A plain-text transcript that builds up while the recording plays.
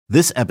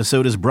This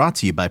episode is brought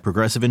to you by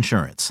Progressive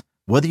Insurance.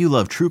 Whether you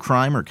love true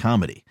crime or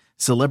comedy,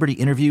 celebrity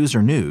interviews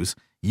or news,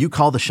 you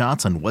call the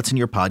shots on what's in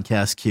your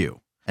podcast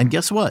queue. And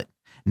guess what?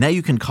 Now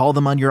you can call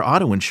them on your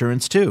auto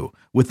insurance too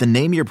with the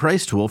Name Your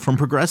Price tool from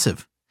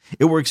Progressive.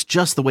 It works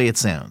just the way it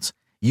sounds.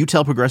 You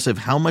tell Progressive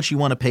how much you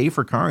want to pay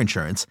for car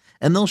insurance,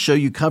 and they'll show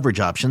you coverage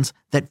options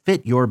that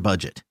fit your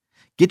budget.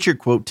 Get your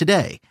quote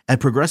today at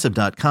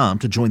Progressive.com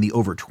to join the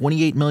over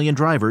 28 million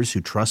drivers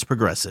who trust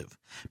Progressive.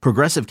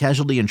 Progressive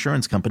Casualty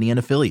Insurance Company and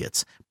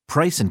Affiliates.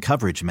 Price and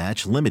coverage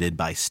match limited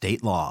by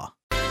state law.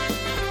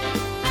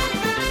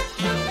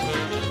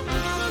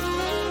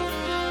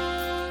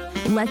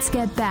 Let's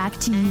get back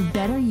to You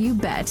Better You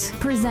Bet,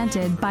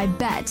 presented by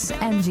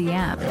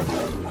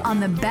BetMGM on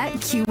the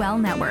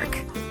BetQL network.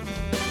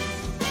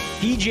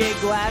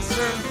 PJ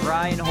Glasser,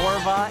 Ryan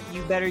Horvat,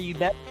 You Better You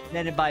Bet,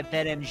 presented by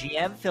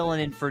BetMGM, filling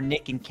in for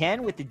Nick and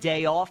Ken with the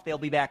day off. They'll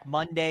be back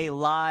Monday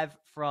live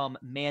from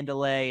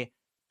Mandalay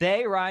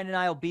Bay. Ryan and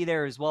I will be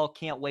there as well.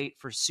 Can't wait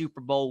for Super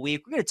Bowl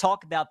week. We're going to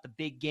talk about the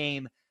big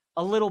game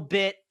a little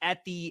bit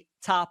at the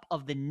top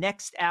of the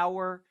next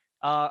hour.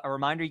 A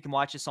reminder, you can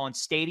watch us on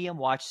Stadium,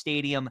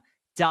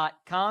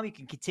 watchstadium.com. You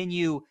can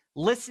continue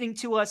listening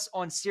to us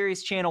on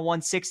Sirius Channel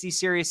 160,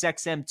 Sirius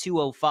XM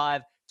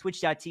 205,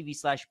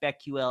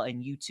 twitch.tv/BetQL,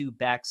 and YouTube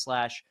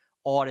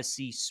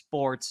 /Odyssey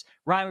Sports.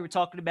 Ryan, we were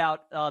talking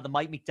about the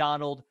Mike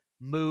Macdonald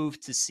move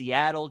to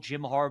Seattle,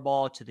 Jim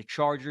Harbaugh to the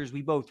Chargers.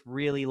 We both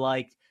really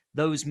liked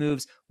those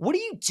moves. What are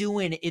you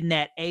doing in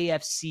that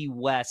AFC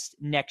West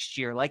next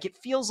year? Like, it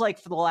feels like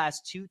for the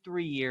last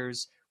 2-3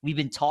 years, we've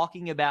been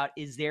talking about,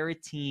 is there a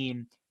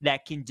team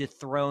that can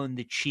dethrone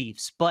the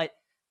Chiefs? But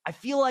I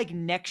feel like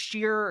next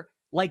year,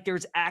 like,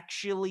 there's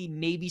actually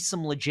maybe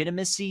some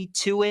legitimacy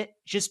to it,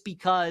 just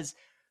because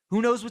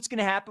who knows what's going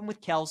to happen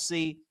with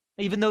Kelsey.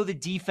 Even though the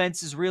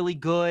defense is really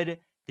good,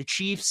 the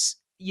Chiefs,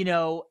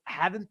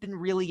 haven't been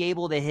really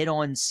able to hit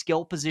on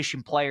skill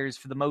position players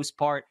for the most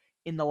part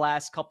in the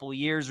last couple of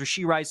years.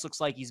 Rashee Rice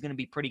looks like he's going to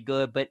be pretty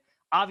good, but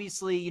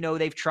obviously,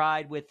 they've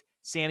tried with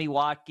Sammy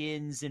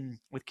Watkins and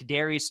with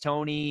Kadarius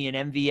Toney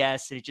and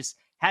MVS, and it just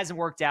hasn't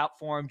worked out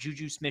for him.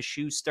 Juju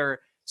Smith-Schuster.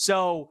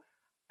 So,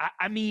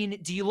 I mean,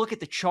 do you look at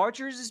the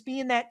Chargers as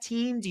being that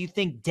team? Do you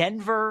think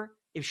Denver,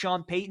 if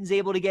Sean Payton's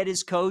able to get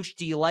his coach?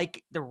 Do you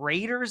like the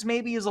Raiders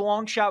maybe as a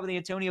long shot with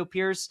Antonio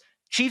Pierce?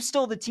 Chiefs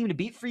still the team to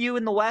beat for you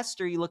in the West,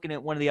 or are you looking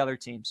at one of the other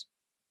teams?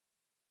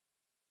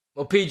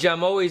 Well, PJ,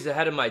 I'm always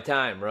ahead of my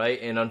time,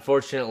 right? And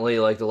unfortunately,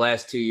 like the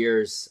last 2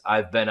 years,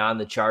 I've been on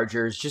the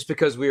Chargers just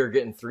because we were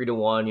getting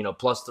 3-1,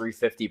 plus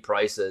 350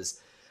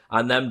 prices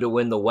on them to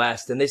win the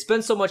West. And they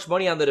spend so much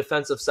money on the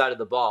defensive side of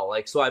the ball.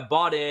 So I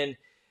bought in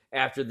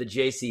after the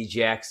J.C.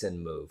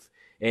 Jackson move.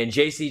 And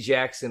J.C.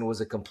 Jackson was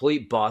a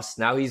complete bust.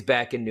 Now he's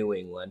back in New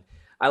England.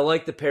 I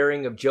like the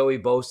pairing of Joey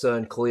Bosa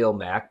and Khalil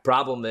Mack.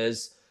 Problem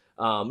is,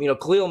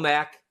 Khalil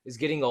Mack is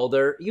getting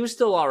older. He was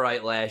still all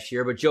right last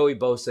year, but Joey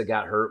Bosa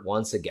got hurt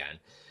once again.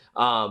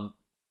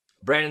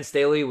 Brandon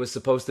Staley was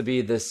supposed to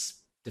be this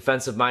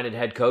defensive-minded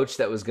head coach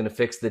that was going to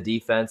fix the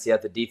defense,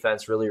 yet the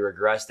defense really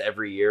regressed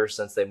every year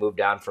since they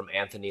moved on from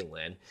Anthony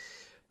Lynn.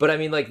 But,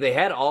 they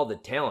had all the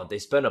talent. They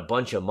spent a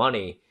bunch of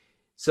money.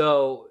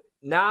 So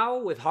now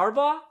with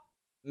Harbaugh,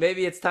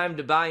 maybe it's time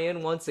to buy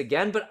in once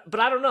again. But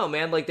I don't know,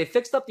 man. They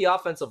fixed up the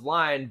offensive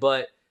line,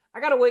 but I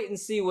got to wait and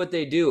see what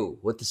they do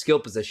with the skill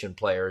position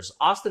players.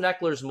 Austin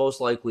Eckler's most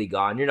likely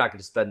gone. You're not going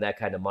to spend that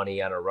kind of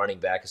money on a running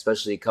back,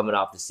 especially coming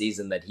off the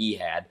season that he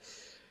had.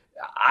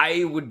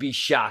 I would be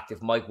shocked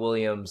if Mike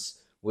Williams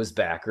was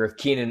back or if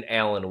Keenan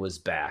Allen was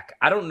back.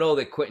 I don't know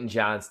that Quentin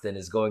Johnston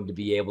is going to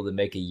be able to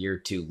make a year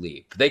 2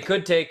 leap. They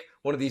could take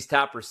one of these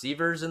top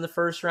receivers in the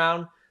first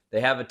round.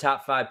 They have a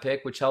top 5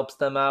 pick, which helps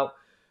them out.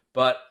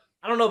 But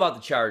I don't know about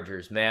the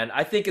Chargers, man.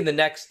 I think in the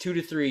next 2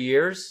 to 3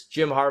 years,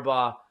 Jim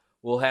Harbaugh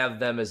will have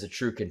them as a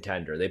true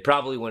contender. They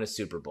probably win a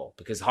Super Bowl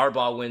because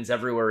Harbaugh wins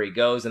everywhere he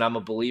goes, and I'm a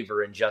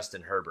believer in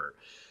Justin Herbert.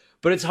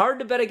 But it's hard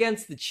to bet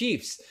against the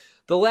Chiefs.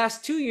 The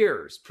last 2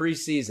 years,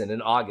 preseason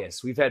in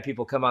August, we've had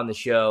people come on the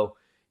show,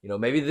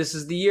 maybe this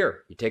is the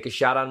year. You take a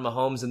shot on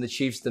Mahomes and the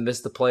Chiefs to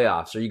miss the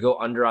playoffs, or you go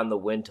under on the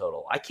win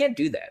total. I can't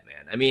do that,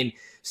 man.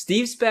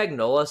 Steve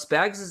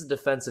Spags is a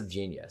defensive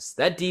genius.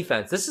 That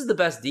defense, this is the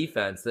best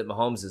defense that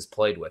Mahomes has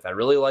played with. I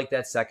really like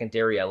that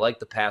secondary. I like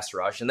the pass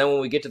rush. And then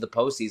when we get to the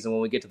postseason, when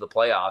we get to the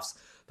playoffs,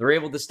 they're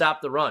able to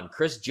stop the run.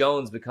 Chris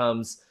Jones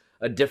becomes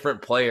a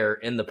different player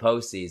in the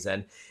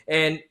postseason.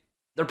 And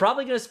they're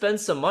probably going to spend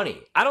some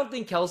money. I don't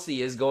think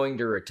Kelsey is going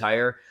to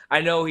retire.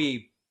 I know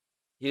he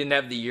didn't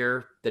have the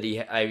year that he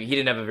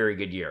didn't have a very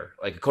good year,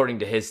 according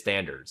to his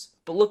standards.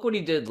 But look what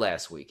he did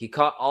last week. He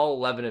caught all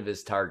 11 of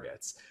his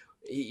targets.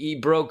 He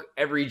broke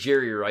every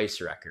Jerry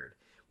Rice record.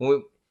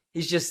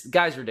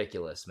 Guy's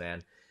ridiculous,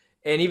 man.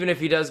 And even if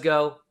he does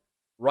go,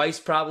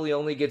 Rice probably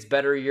only gets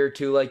better a year or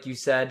two, like you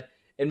said.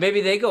 And maybe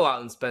they go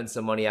out and spend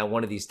some money on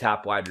one of these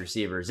top wide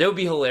receivers. It would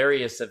be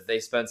hilarious if they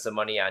spent some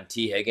money on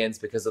T. Higgins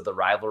because of the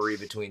rivalry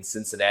between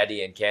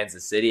Cincinnati and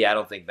Kansas City. I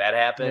don't think that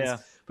happens. Yeah.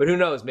 But who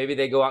knows? Maybe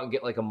they go out and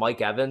get a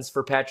Mike Evans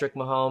for Patrick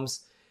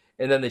Mahomes,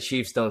 and then the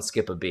Chiefs don't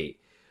skip a beat.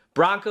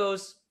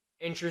 Broncos,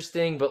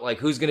 interesting, but like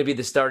who's going to be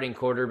the starting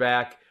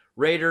quarterback?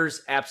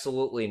 Raiders,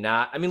 absolutely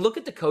not. I mean, look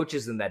at the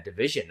coaches in that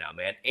division now,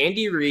 man.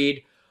 Andy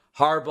Reid,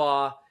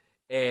 Harbaugh,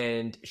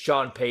 and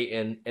Sean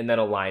Payton, and then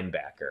a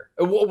linebacker.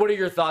 What are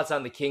your thoughts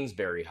on the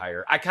Kingsbury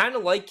hire? I kind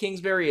of like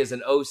Kingsbury as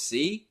an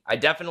OC. I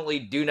definitely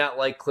do not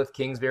like Cliff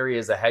Kingsbury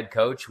as a head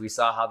coach. We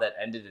saw how that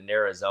ended in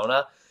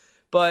Arizona.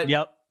 But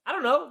Yep. I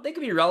don't know. They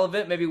could be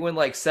relevant, maybe win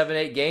like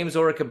 7-8 games,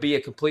 or it could be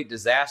a complete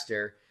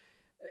disaster.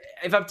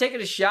 If I'm taking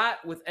a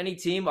shot with any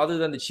team other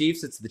than the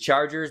Chiefs, it's the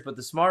Chargers, but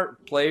the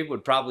smart play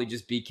would probably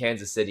just be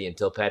Kansas City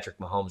until Patrick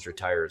Mahomes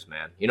retires,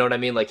 man. You know what I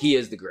mean? Like, he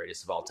is the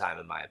greatest of all time,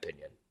 in my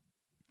opinion.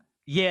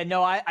 Yeah,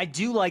 no, I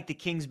do like the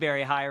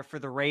Kingsbury hire for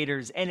the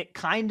Raiders, and it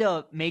kind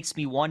of makes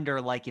me wonder,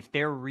 like, if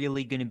they're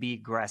really going to be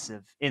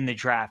aggressive in the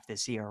draft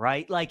this year,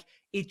 right? Like,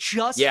 it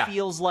just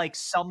feels like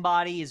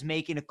somebody is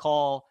making a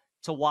call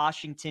to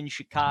Washington,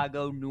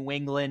 Chicago, New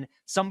England.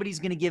 Somebody's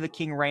going to give a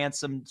king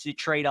ransom to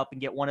trade up and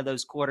get one of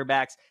those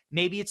quarterbacks.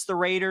 Maybe it's the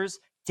Raiders.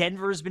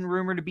 Denver's been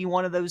rumored to be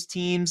one of those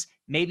teams.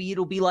 Maybe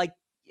it'll be like,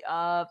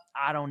 I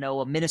don't know,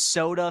 a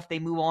Minnesota if they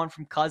move on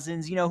from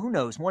Cousins. You know, who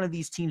knows? One of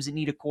these teams that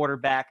need a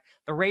quarterback.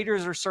 The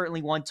Raiders are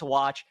certainly one to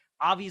watch.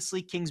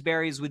 Obviously,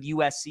 Kingsbury is with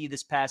USC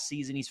this past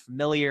season. He's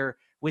familiar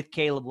with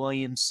Caleb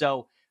Williams.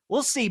 So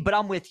we'll see, but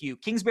I'm with you.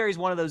 Kingsbury's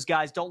one of those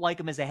guys. Don't like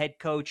him as a head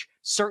coach.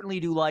 Certainly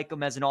do like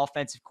him as an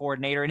offensive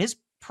coordinator. And has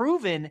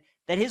proven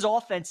that his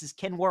offenses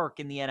can work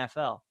in the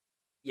NFL.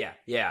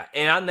 Yeah.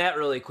 And on that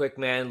really quick,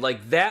 man,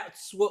 like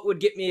that's what would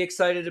get me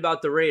excited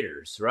about the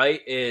Raiders,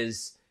 right?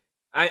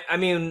 I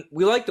mean,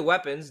 we like the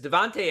weapons.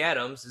 Devontae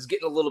Adams is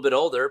getting a little bit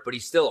older, but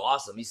he's still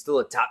awesome. He's still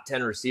a top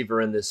 10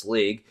 receiver in this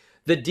league.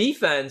 The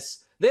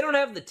defense, they don't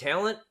have the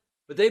talent,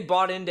 but they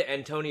bought into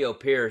Antonio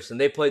Pierce, and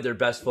they played their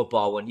best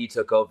football when he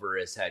took over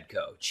as head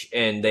coach.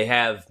 And they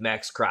have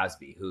Max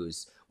Crosby,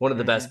 who's one of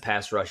the best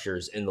pass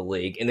rushers in the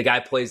league. And the guy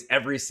plays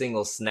every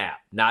single snap,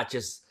 not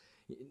just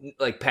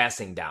like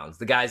passing downs.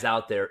 The guy's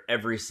out there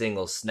every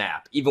single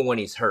snap, even when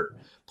he's hurt,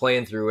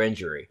 playing through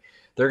injury.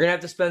 They're going to have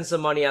to spend some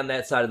money on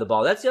that side of the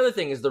ball. That's the other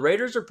thing is the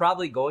Raiders are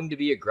probably going to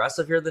be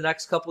aggressive here the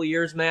next couple of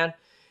years, man,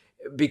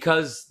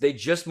 because they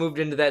just moved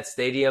into that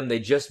stadium. They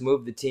just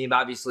moved the team,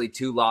 obviously,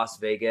 to Las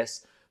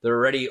Vegas. They're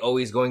already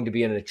always going to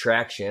be an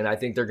attraction. I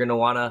think they're going to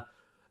want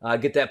to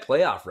get that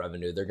playoff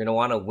revenue. They're going to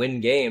want to win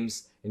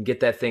games and get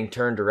that thing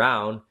turned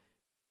around.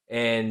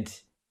 And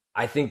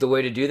I think the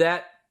way to do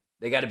that,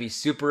 they got to be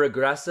super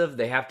aggressive.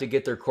 They have to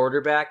get their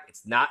quarterback.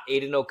 It's not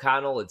Aiden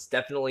O'Connell. It's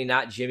definitely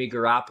not Jimmy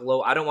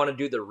Garoppolo. I don't want to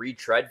do the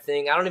retread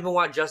thing. I don't even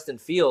want Justin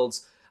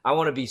Fields. I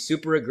want to be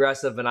super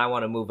aggressive, and I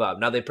want to move up.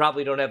 Now, they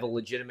probably don't have a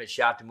legitimate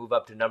shot to move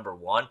up to number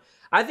one.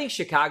 I think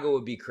Chicago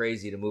would be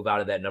crazy to move out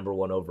of that number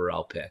one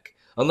overall pick,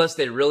 unless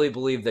they really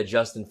believe that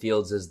Justin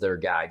Fields is their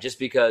guy, just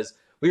because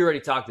we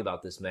already talked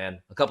about this, man,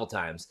 a couple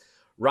times.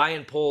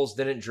 Ryan Poles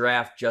didn't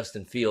draft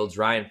Justin Fields.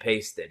 Ryan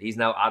Pace did. He's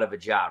now out of a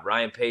job.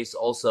 Ryan Pace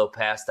also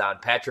passed on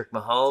Patrick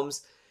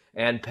Mahomes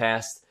and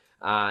passed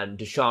on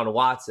Deshaun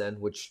Watson,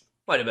 which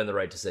might have been the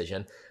right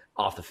decision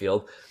off the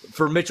field,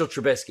 for Mitchell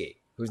Trubisky,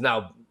 who's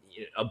now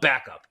a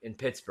backup in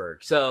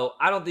Pittsburgh. So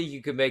I don't think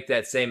you could make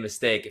that same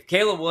mistake. If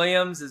Caleb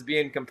Williams is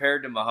being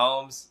compared to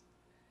Mahomes,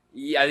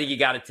 I think you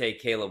got to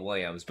take Caleb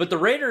Williams. But the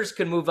Raiders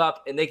can move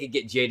up, and they could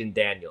get Jaden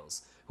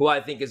Daniels, who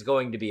I think is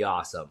going to be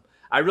awesome.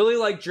 I really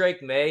like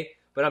Drake May,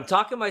 but I'm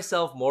talking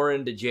myself more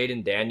into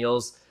Jaden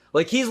Daniels.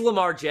 Like, he's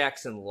Lamar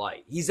Jackson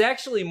light. He's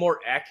actually more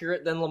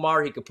accurate than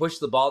Lamar. He could push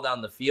the ball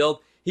down the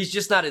field. He's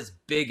just not as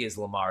big as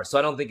Lamar, so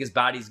I don't think his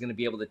body's going to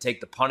be able to take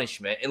the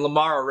punishment. And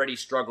Lamar already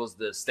struggles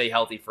to stay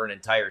healthy for an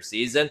entire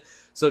season,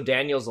 so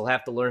Daniels will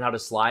have to learn how to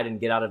slide and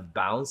get out of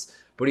bounds.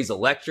 But he's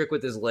electric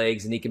with his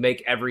legs, and he can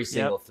make every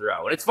single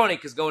throw. And it's funny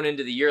because going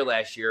into the year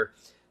last year,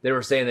 they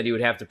were saying that he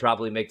would have to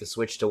probably make the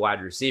switch to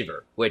wide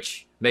receiver,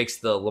 which makes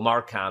the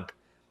Lamar comp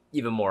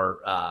even more,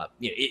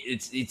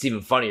 it's even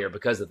funnier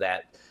because of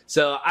that.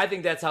 So I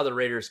think that's how the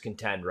Raiders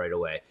contend right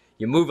away.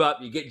 You move up,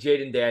 you get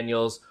Jaden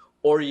Daniels,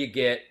 or you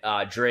get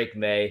Drake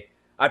May.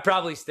 I'd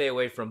probably stay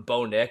away from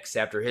Bo Nix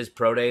after his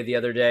pro day the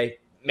other day.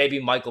 Maybe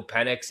Michael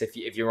Penix if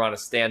you want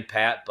to stand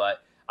pat,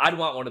 but I'd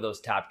want one of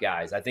those top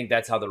guys. I think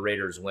that's how the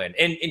Raiders win.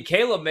 And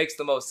Caleb makes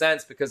the most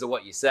sense because of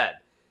what you said,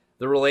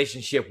 the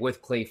relationship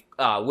with Cliff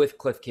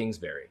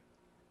Kingsbury.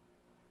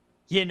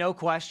 Yeah, no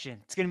question.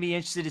 It's going to be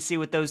interesting to see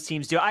what those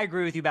teams do. I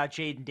agree with you about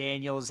Jaden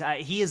Daniels.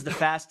 He is the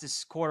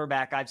fastest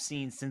quarterback I've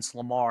seen since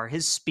Lamar.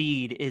 His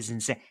speed is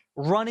insane.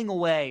 Running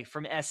away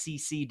from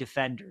SEC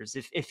defenders.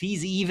 If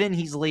he's even,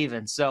 he's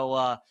leaving.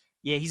 So,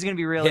 yeah, he's going to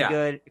be really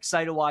good.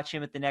 Excited to watch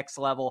him at the next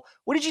level.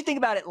 What did you think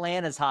about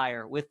Atlanta's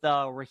hire with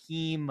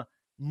Raheem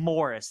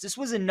Morris? This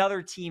was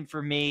another team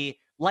for me,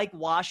 like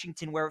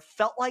Washington, where it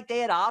felt like they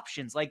had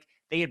options. Like,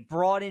 they had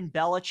brought in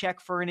Belichick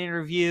for an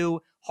interview.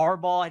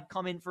 Harbaugh had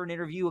come in for an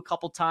interview a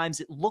couple times.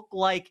 It looked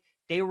like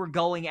they were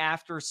going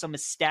after some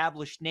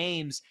established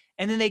names.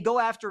 And then they go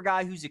after a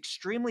guy who's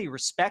extremely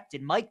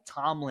respected. Mike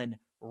Tomlin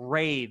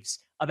raves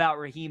about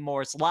Raheem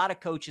Morris. A lot of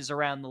coaches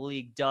around the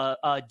league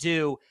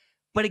do.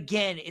 But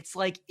again, it's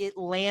like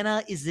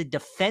Atlanta is a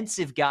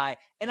defensive guy.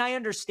 And I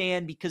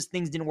understand because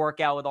things didn't work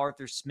out with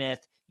Arthur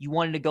Smith. You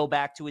wanted to go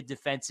back to a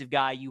defensive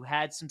guy. You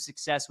had some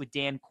success with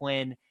Dan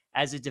Quinn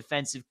as a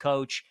defensive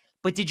coach.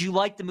 But did you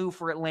like the move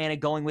for Atlanta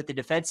going with the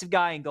defensive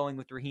guy and going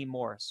with Raheem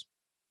Morris?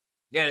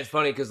 Yeah, it's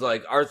funny because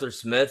like Arthur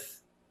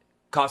Smith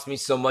cost me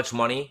so much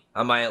money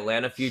on my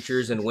Atlanta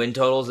futures and win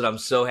totals that I'm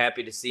so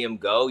happy to see him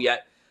go.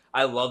 Yet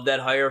I love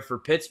that hire for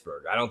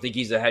Pittsburgh. I don't think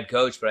he's a head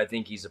coach, but I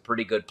think he's a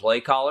pretty good play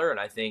caller. And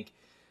I think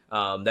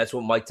that's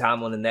what Mike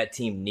Tomlin and that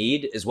team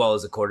need, as well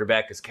as a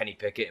quarterback, because Kenny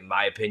Pickett, in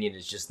my opinion,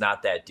 is just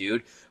not that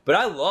dude. But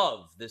I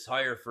love this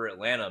hire for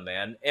Atlanta,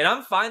 man. And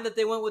I'm fine that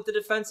they went with the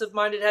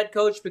defensive-minded head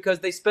coach because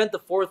they spent the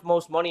fourth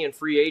most money in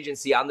free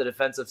agency on the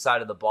defensive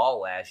side of the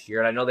ball last year.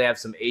 And I know they have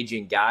some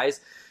aging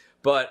guys,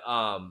 but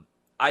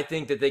I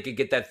think that they could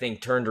get that thing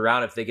turned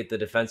around if they get the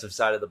defensive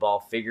side of the ball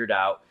figured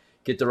out,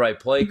 get the right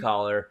play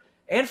caller,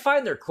 and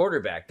find their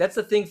quarterback. That's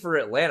the thing for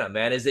Atlanta,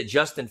 man. Is it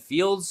Justin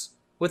Fields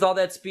with all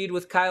that speed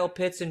with Kyle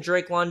Pitts and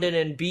Drake London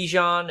and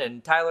Bijan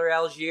and Tyler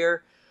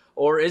Algier?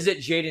 Or is it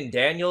Jaden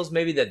Daniels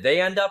maybe that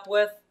they end up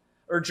with?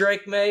 Or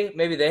Drake May?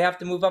 Maybe they have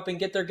to move up and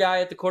get their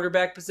guy at the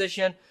quarterback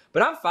position.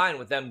 But I'm fine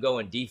with them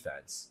going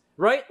defense,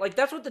 right? Like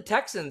that's what the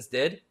Texans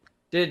did.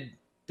 Did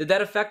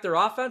that affect their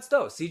offense?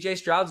 No. CJ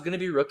Stroud's going to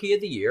be rookie of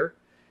the year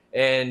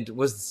and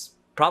was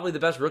probably the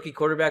best rookie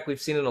quarterback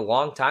we've seen in a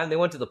long time. They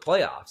went to the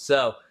playoffs.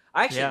 So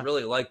I actually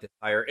really like this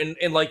hire.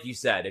 And like you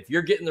said, if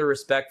you're getting the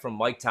respect from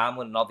Mike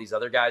Tomlin and all these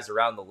other guys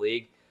around the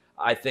league,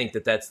 I think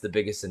that that's the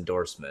biggest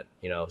endorsement,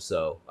 you know?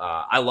 So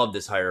I love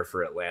this hire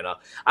for Atlanta.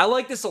 I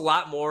like this a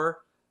lot more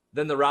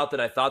than the route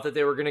that I thought that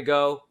they were going to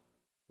go,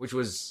 which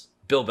was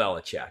Bill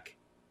Belichick.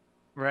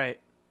 Right.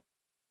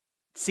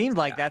 Seemed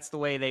like that's the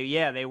way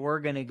they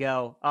were going to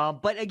go.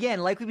 But again,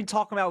 like we've been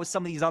talking about with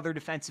some of these other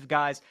defensive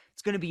guys,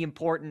 it's going to be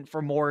important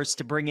for Morris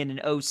to bring in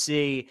an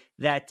OC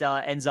that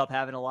ends up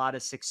having a lot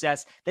of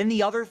success. Then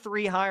the other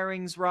three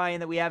hirings, Ryan,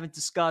 that we haven't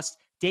discussed,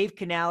 Dave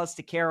Canales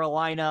to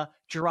Carolina,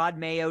 Gerard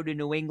Mayo to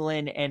New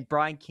England, and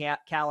Brian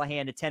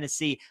Callahan to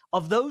Tennessee.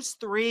 Of those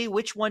three,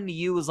 which one to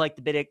you was like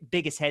the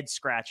biggest head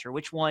scratcher?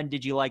 Which one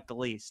did you like the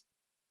least?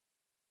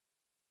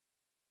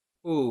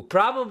 Ooh,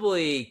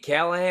 probably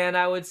Callahan,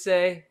 I would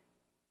say.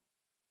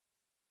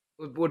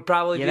 Would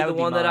probably be the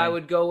one that I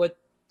would go with.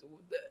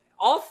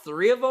 All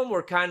three of them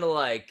were kind of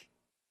like,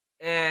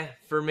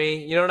 for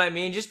me. You know what I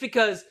mean? Just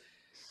because,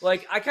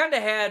 like, I kind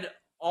of had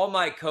all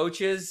my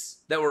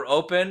coaches that were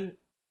open,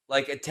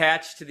 like,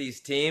 attached to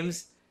these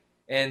teams,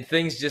 and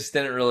things just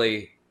didn't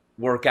really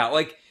work out.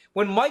 Like,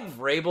 when Mike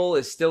Vrabel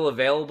is still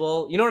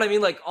available, you know what I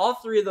mean? Like, all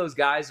three of those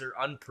guys are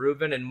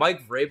unproven, and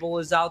Mike Vrabel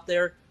is out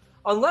there.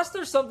 Unless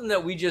there's something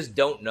that we just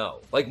don't know.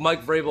 Like,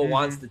 Mike Vrabel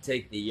wants to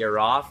take the year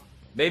off.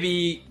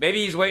 Maybe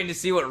he's waiting to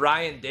see what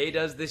Ryan Day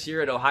does this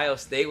year at Ohio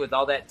State with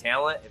all that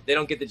talent. If they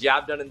don't get the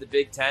job done in the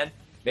Big Ten,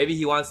 maybe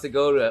he wants to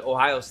go to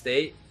Ohio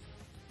State,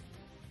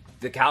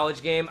 the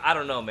college game. I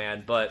don't know,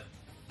 man. But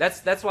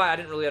that's why I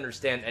didn't really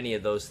understand any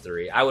of those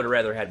three. I would have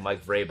rather had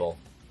Mike Vrabel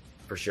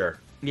for sure.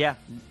 Yeah,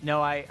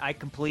 no, I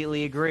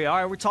completely agree. All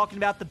right, we're talking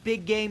about the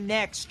big game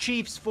next.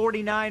 Chiefs,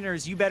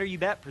 49ers, You Better You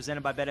Bet,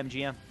 presented by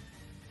BetMGM.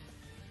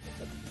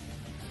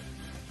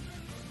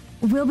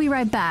 We'll be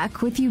right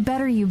back with You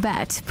Better You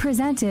Bet,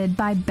 presented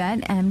by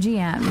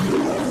BetMGM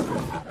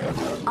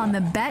on the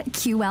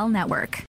BetQL network.